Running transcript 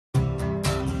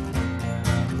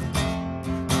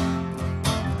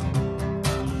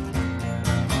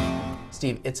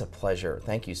Steve, it's a pleasure.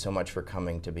 Thank you so much for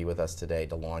coming to be with us today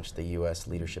to launch the U.S.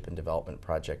 Leadership and Development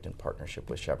Project in partnership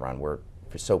with Chevron. We're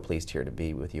so pleased here to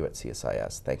be with you at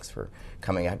CSIS. Thanks for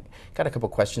coming. I've got a couple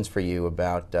questions for you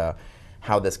about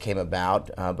how this came about,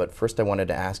 but first I wanted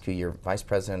to ask you, you're Vice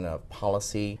President of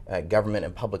Policy, Government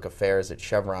and Public Affairs at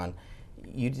Chevron.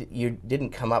 You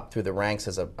didn't come up through the ranks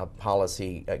as a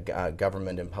policy,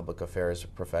 government and public affairs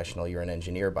professional. You're an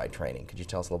engineer by training. Could you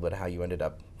tell us a little bit how you ended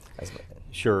up as...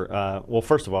 Sure. Well,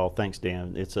 first of all, thanks,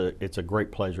 Dan. It's a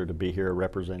great pleasure to be here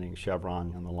representing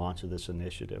Chevron on the launch of this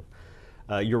initiative.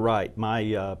 You're right.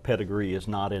 My pedigree is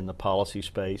not in the policy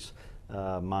space.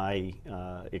 My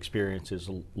experience is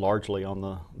largely on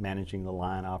the managing the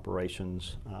line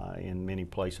operations in many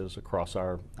places across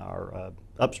our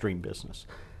upstream business.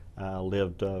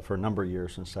 Lived for a number of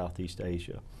years in Southeast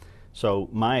Asia. So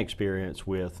my experience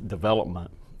with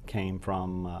development came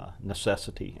from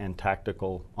necessity and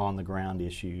tactical on-the-ground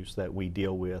issues that we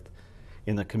deal with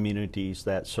in the communities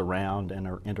that surround and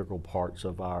are integral parts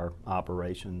of our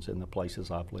operations in the places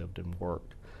I've lived and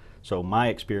worked. So my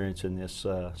experience in this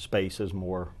space is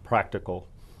more practical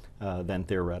than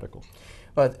theoretical.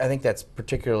 Well, I think that's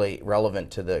particularly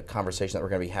relevant to the conversation that we're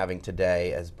going to be having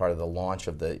today as part of the launch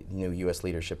of the new U.S.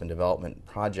 Leadership and Development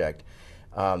Project.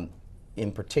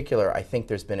 In particular, I think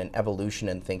there's been an evolution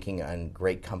in thinking on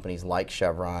great companies like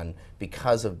Chevron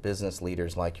because of business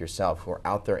leaders like yourself who are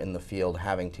out there in the field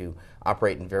having to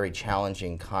operate in very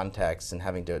challenging contexts and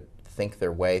having to think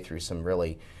their way through some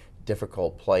really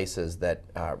difficult places that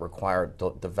require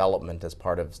development as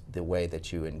part of the way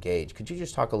that you engage. Could you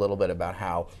just talk a little bit about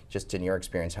how, just in your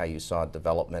experience, how you saw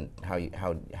development,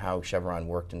 how Chevron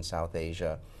worked in South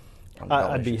Asia?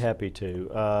 I'd be happy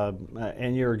to,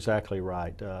 and you're exactly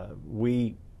right.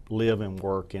 We live and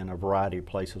work in a variety of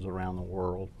places around the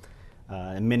world,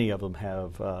 and many of them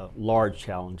have large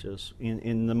challenges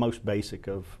in the most basic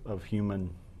of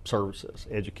human services: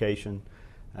 education,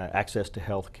 access to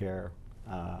health care,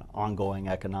 ongoing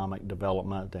economic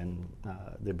development, and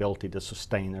the ability to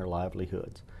sustain their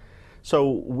livelihoods. So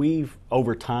we've,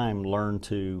 over time, learned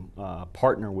to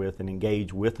partner with and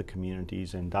engage with the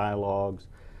communities in dialogues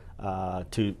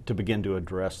to begin to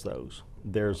address those.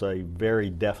 There's a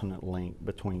very definite link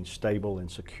between stable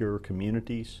and secure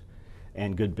communities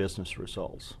and good business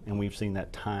results, and we've seen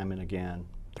that time and again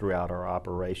throughout our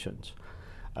operations.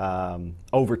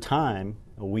 Over time,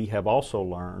 we have also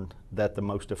learned that the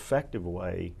most effective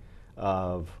way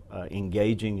of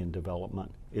engaging in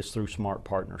development is through smart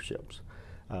partnerships.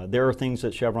 There are things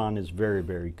that Chevron is very,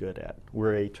 very good at.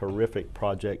 We're a terrific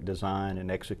project design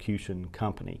and execution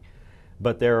company,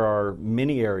 but there are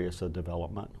many areas of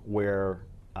development where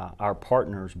our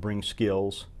partners bring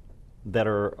skills that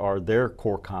are their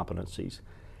core competencies,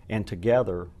 and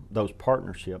together those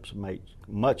partnerships make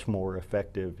much more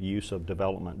effective use of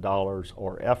development dollars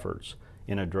or efforts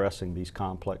in addressing these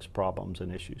complex problems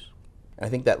and issues. I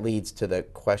think that leads to the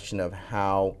question of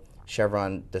how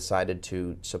Chevron decided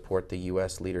to support the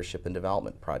U.S. Leadership and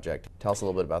Development Project. Tell us a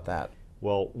little bit about that.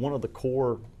 Well, one of the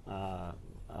core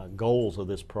goals of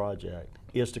this project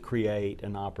is to create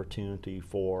an opportunity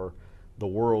for the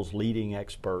world's leading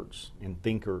experts and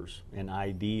thinkers and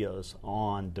ideas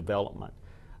on development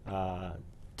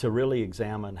to really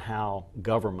examine how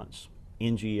governments,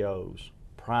 NGOs,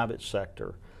 private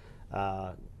sector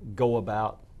go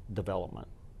about development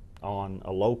on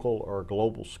a local or a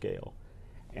global scale,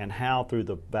 and how through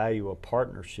the value of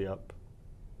partnership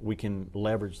we can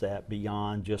leverage that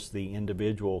beyond just the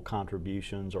individual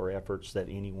contributions or efforts that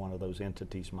any one of those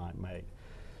entities might make.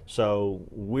 So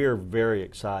we're very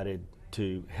excited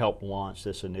to help launch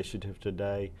this initiative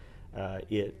today.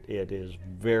 It is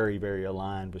very, very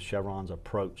aligned with Chevron's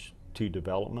approach to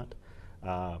development.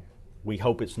 We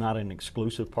hope it's not an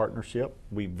exclusive partnership.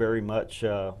 We very much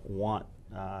want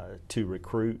to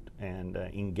recruit and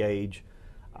engage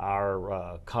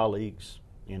our colleagues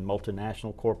in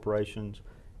multinational corporations,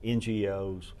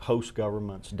 NGOs, host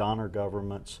governments, donor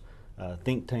governments,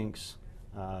 think tanks,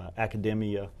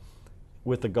 academia,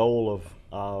 with the goal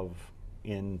of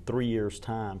in 3 years'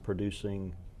 time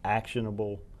producing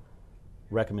actionable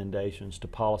recommendations to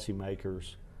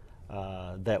policymakers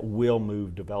that will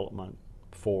move development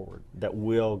forward, that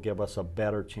will give us a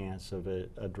better chance of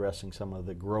addressing some of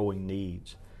the growing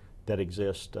needs that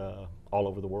exist all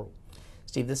over the world.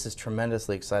 Steve, this is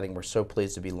tremendously exciting. We're so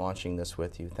pleased to be launching this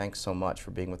with you. Thanks so much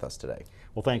for being with us today.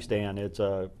 Well, thanks, Dan. It's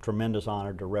a tremendous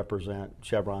honor to represent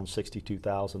Chevron's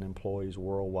 62,000 employees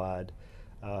worldwide.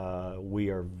 We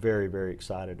are very, very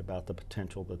excited about the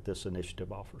potential that this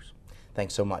initiative offers.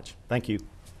 Thanks so much. Thank you.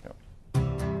 Yep.